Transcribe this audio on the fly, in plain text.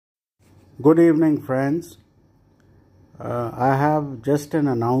Good evening, friends. I have just an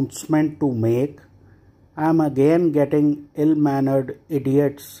announcement to make. I am again getting ill-mannered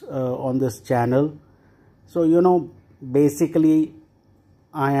idiots on this channel. So, basically,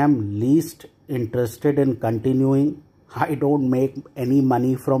 I am least interested in continuing. I don't make any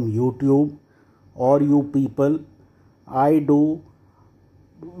money from YouTube or you people. I do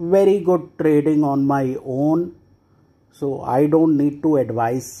very good trading on my own. So I don't need to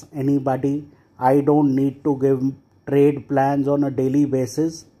advise anybody. I don't need to give trade plans on a daily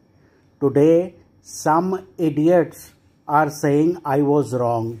basis. Today, some idiots are saying I was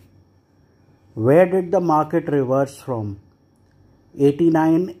wrong. Where did the market reverse from?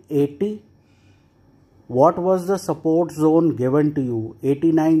 89.80? What was the support zone given to you?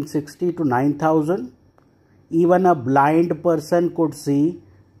 89.60 to 9,000? Even a blind person could see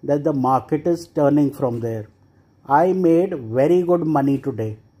that the market is turning from there. I made very good money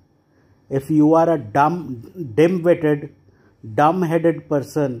today. If you are a dim-witted, dumb-headed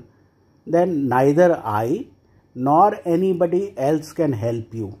person, then neither I nor anybody else can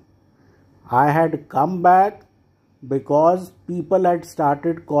help you. I had come back because people had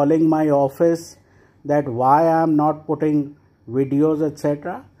started calling my office that why I am not putting videos,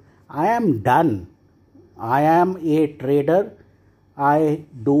 etc. I am done. I am a trader. I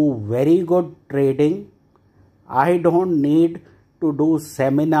do very good trading. I don't need to do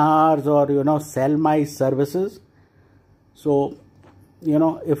seminars or sell my services. So,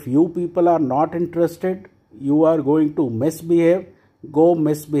 if you people are not interested, you are going to misbehave. Go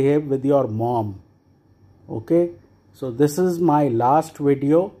misbehave with your mom. Okay. So this is my last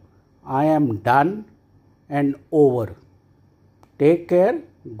video. I am done and over. Take care.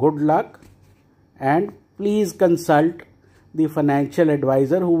 Good luck. And please consult the financial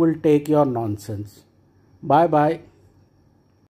advisor who will take your nonsense. Bye bye.